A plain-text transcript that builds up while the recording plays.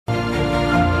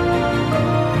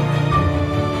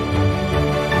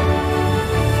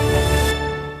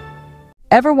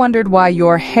Ever wondered why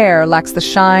your hair lacks the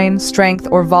shine, strength,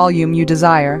 or volume you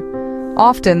desire?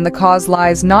 Often, the cause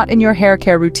lies not in your hair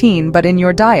care routine, but in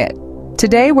your diet.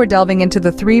 Today, we're delving into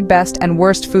the 3 best and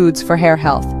worst foods for hair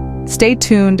health. Stay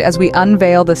tuned as we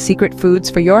unveil the secret foods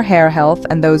for your hair health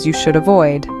and those you should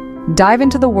avoid. Dive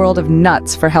into the world of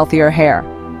nuts for healthier hair.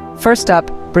 First up,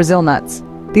 Brazil nuts.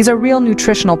 These are real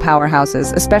nutritional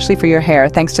powerhouses, especially for your hair,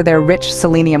 thanks to their rich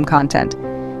selenium content.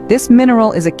 This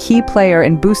mineral is a key player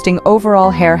in boosting overall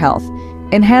hair health,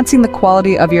 enhancing the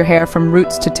quality of your hair from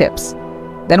roots to tips.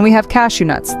 Then we have cashew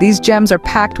nuts. These gems are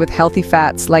packed with healthy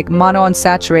fats like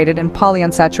monounsaturated and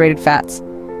polyunsaturated fats.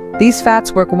 These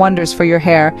fats work wonders for your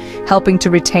hair, helping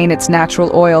to retain its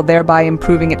natural oil, thereby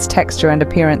improving its texture and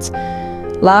appearance.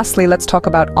 Lastly, let's talk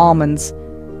about almonds.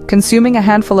 Consuming a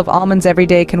handful of almonds every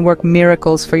day can work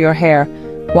miracles for your hair.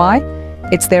 Why?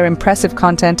 It's their impressive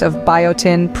content of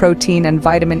biotin, protein, and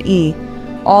vitamin E.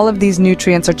 All of these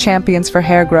nutrients are champions for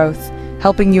hair growth,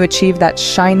 helping you achieve that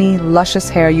shiny, luscious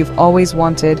hair you've always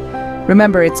wanted.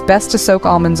 Remember, it's best to soak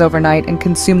almonds overnight and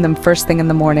consume them first thing in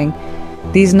the morning.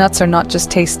 These nuts are not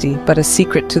just tasty, but a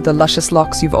secret to the luscious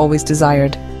locks you've always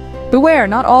desired. Beware,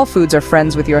 not all foods are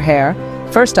friends with your hair.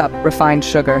 First up, refined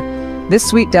sugar. This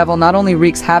sweet devil not only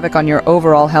wreaks havoc on your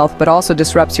overall health, but also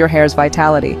disrupts your hair's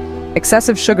vitality.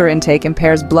 Excessive sugar intake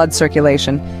impairs blood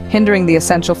circulation, hindering the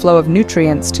essential flow of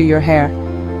nutrients to your hair.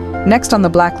 Next on the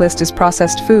blacklist is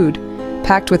processed food.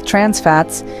 Packed with trans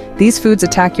fats, these foods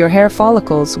attack your hair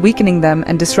follicles, weakening them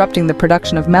and disrupting the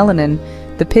production of melanin,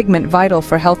 the pigment vital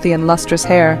for healthy and lustrous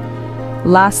hair.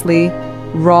 Lastly,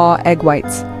 raw egg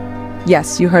whites.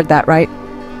 Yes, you heard that right.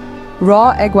 Raw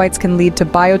egg whites can lead to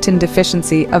biotin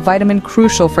deficiency, a vitamin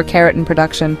crucial for keratin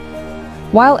production.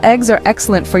 While eggs are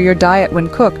excellent for your diet when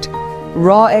cooked,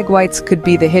 raw egg whites could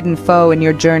be the hidden foe in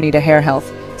your journey to hair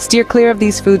health. Steer clear of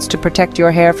these foods to protect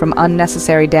your hair from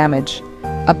unnecessary damage.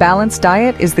 A balanced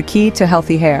diet is the key to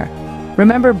healthy hair.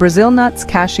 Remember, Brazil nuts,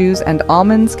 cashews, and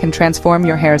almonds can transform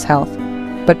your hair's health.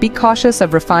 But be cautious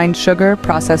of refined sugar,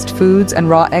 processed foods, and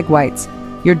raw egg whites.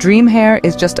 Your dream hair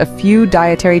is just a few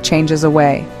dietary changes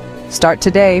away. Start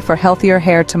today for healthier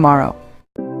hair tomorrow.